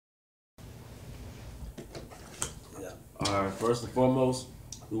All right, first and foremost,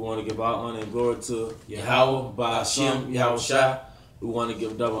 we want to give our honor and glory to Yahweh, by Hashem, Yahweh Shai. We want to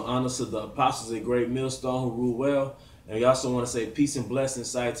give double honor to the apostles at Great Millstone who rule well. And we also want to say peace and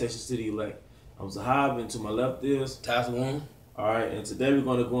blessings, salutations to the elect. I'm Zahab, and to my left is Tassawan. All right, and today we're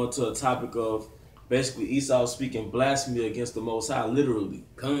going to go into a topic of basically Esau speaking blasphemy against the Most High, literally.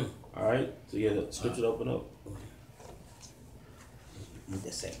 Come. All right, so yeah, the scripture open up. Need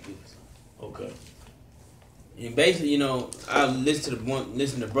that second. Okay. And basically, you know, I listen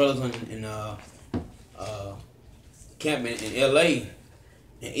to brothers in camp in L.A.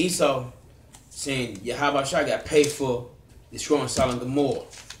 and Esau saying Yahweh Shai got paid for destroying Sodom and Gomorrah.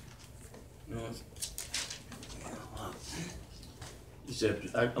 You know.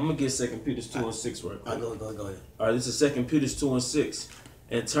 I'm gonna get 2 Peter 2:6 right quick. Go ahead. All right, this is 2 Peter 2:6,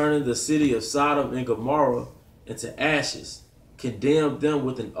 and turning the city of Sodom and Gomorrah into ashes, condemned them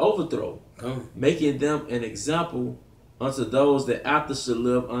with an overthrow, making them an example unto those that after should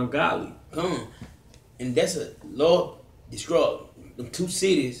live ungodly. And that's a Lord destroy them 2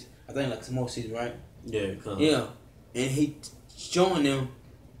 cities. I think like some more cities, right? Yeah, Yeah, and he showing them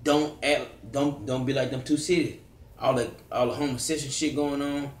don't be like them 2 cities. All the homosexual shit going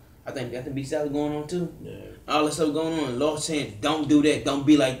on. I think be something going on too. Yeah. All that stuff going on. And Lord saying, don't do that. Don't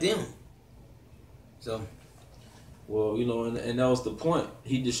be like them. So. Well, you know, and that was the point.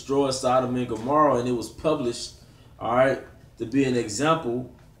 He destroyed Sodom and Gomorrah, and it was published, all right, to be an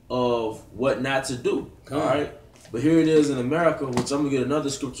example of what not to do. All right. But here it is in America, which I'm gonna get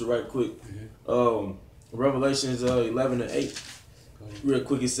another scripture right quick. Revelations 11:8. Real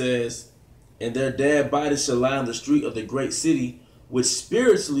quick, it says, and their dead bodies shall lie in the street of the great city, which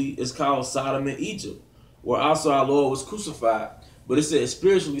spiritually is called Sodom and Egypt, where also our Lord was crucified. But it says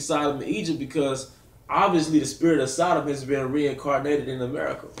spiritually Sodom and Egypt because obviously the spirit of Sodom has been reincarnated in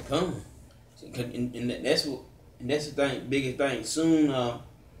America. And that's the thing, biggest thing. Soon,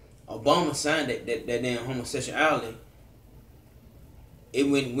 Obama signed that damn homosexuality. It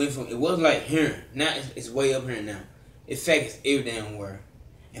went from, it was like here, now it's way up here now. It affects every damn word.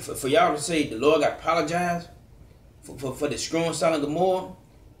 And for y'all to say the Lord got apologized for destroying Sodom and Gomorrah,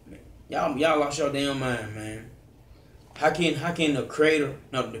 y'all lost your damn mind, man. How can the creator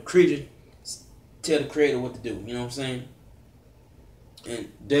tell the creator what to do? You know what I'm saying?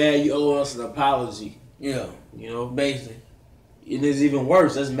 And Dad, you owe us an apology. Yeah, you know, basically. And it's even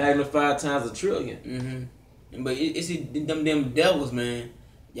worse. That's magnified times a trillion. But it's them devils, man.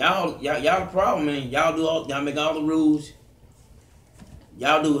 Y'all the problem, man. Y'all make all the rules.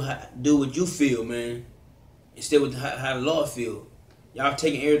 Y'all do what you feel, man. Instead of how the Lord feel. Y'all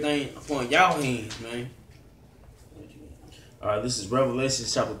taking everything upon y'all hands, man. All right, this is Revelation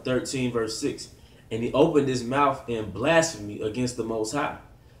chapter 13, verse 6. And he opened his mouth in blasphemy against the Most High,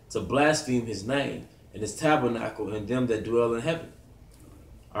 to blaspheme his name and his tabernacle and them that dwell in heaven.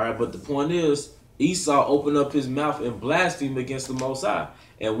 All right, but the point is, Esau opened up his mouth and blasphemed against the Most High.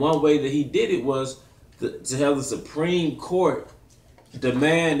 And one way that he did it was to have the Supreme Court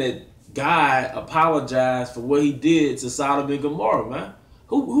demand that God apologize for what he did to Sodom and Gomorrah, man.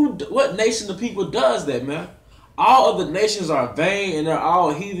 What nation of people does that, man? All other nations are vain and they're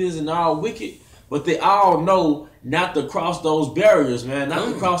all heathens and they're all wicked, but they all know not to cross those barriers, man, not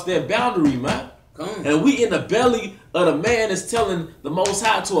to cross that boundary, man. And we in the belly of the man that's telling the Most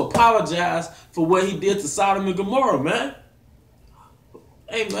High to apologize for what he did to Sodom and Gomorrah, man.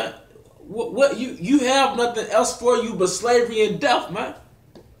 Hey, man, what you have nothing else for you but slavery and death, man.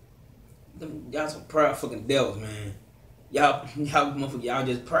 Y'all some proud fucking devils, man. Y'all motherfuckers, y'all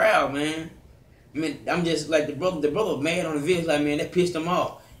just proud, man. I mean, I'm just like the brother mad on the video, like, man, that pissed him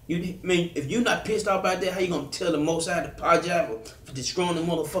off. If you're not pissed off about that, how you gonna tell the Most High to apologize for destroying the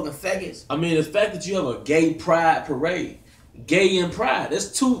motherfucking faggots? I mean, the fact that you have a gay pride parade, gay and pride,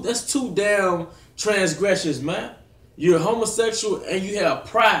 that's two damn transgressions, man. You're homosexual and you have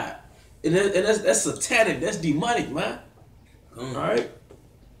pride, and that's satanic, that's demonic, man. All right,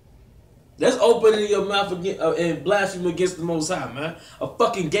 that's opening your mouth and blasphemy against the Most High, man. A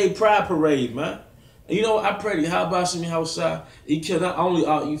fucking gay pride parade, man. And you know what? I pray to Yahweh Shai, he kill not only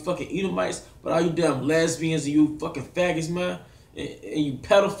all you fucking Edomites, but all you damn lesbians and you fucking faggots, man. And you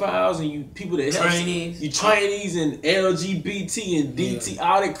pedophiles and you people that trainees. You trainees and LGBT and DT,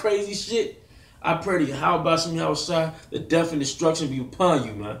 all that crazy shit. I pray to Yahweh Shai, the death and destruction be upon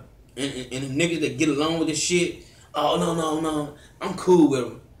you, man. And the niggas that get along with this shit, oh, no, I'm cool with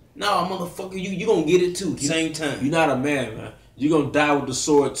them. No, motherfucker, you gonna get it too, same time. You're not a man, man. You're gonna die with the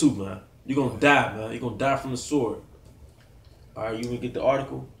sword too, man. You're gonna die, man. You're gonna die from the sword. All right, you gonna get the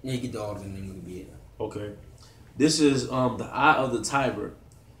article? Yeah, get the article and then we'll be it. Okay. This is the Eye of the Tiber.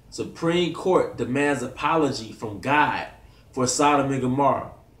 Supreme Court demands apology from God for Sodom and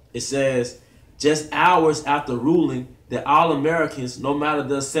Gomorrah. It says, just hours after ruling that all Americans, no matter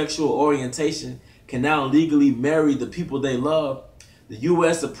their sexual orientation, can now legally marry the people they love, the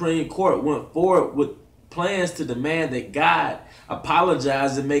U.S. Supreme Court went forward with plans to demand that God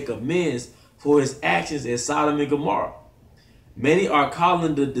apologize and make amends for his actions at Sodom and Gomorrah. Many are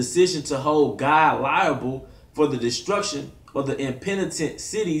calling the decision to hold God liable for the destruction of the impenitent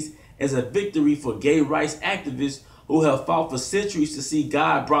cities as a victory for gay rights activists who have fought for centuries to see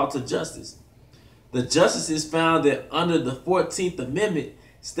God brought to justice. The justices found that under the 14th Amendment,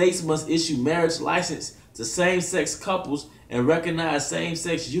 states must issue marriage license to same-sex couples and recognize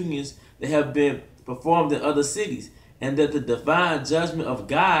same-sex unions that have been performed in other cities, and that the divine judgment of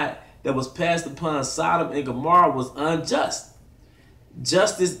God that was passed upon Sodom and Gomorrah was unjust.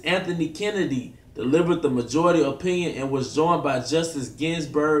 Justice Anthony Kennedy delivered the majority opinion and was joined by Justice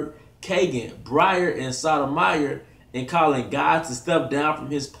Ginsburg, Kagan, Breyer, and Sotomayor in calling God to step down from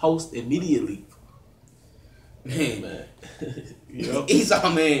his post immediately. Man. You know?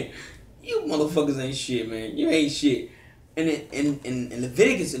 Esau, man, you motherfuckers ain't shit, man. You ain't shit. And in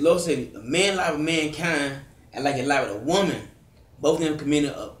Leviticus, the Lord said, a man lie with mankind and like a lie with a woman. Both of them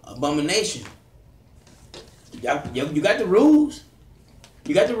committed an abomination. You got the rules.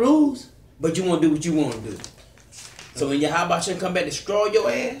 You got the rules, but you want to do what you want to do. So when Yahweh should come back and destroy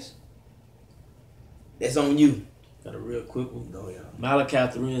your ass, that's on you. Got a real quick one. Go, y'all. Malachi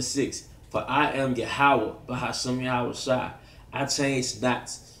 3:6. For I am Yahweh, Bahashem Yahweh Shai. I change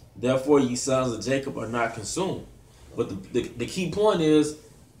not. Therefore, ye sons of Jacob are not consumed. But the key point is,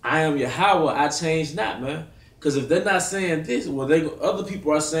 I am Yahweh, I change not, man. Because if they're not saying this, well, other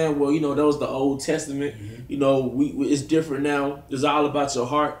people are saying, well, you know, that was the Old Testament. Mm-hmm. You know, it's different now. It's all about your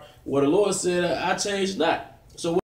heart. Well, the Lord said, I change not. So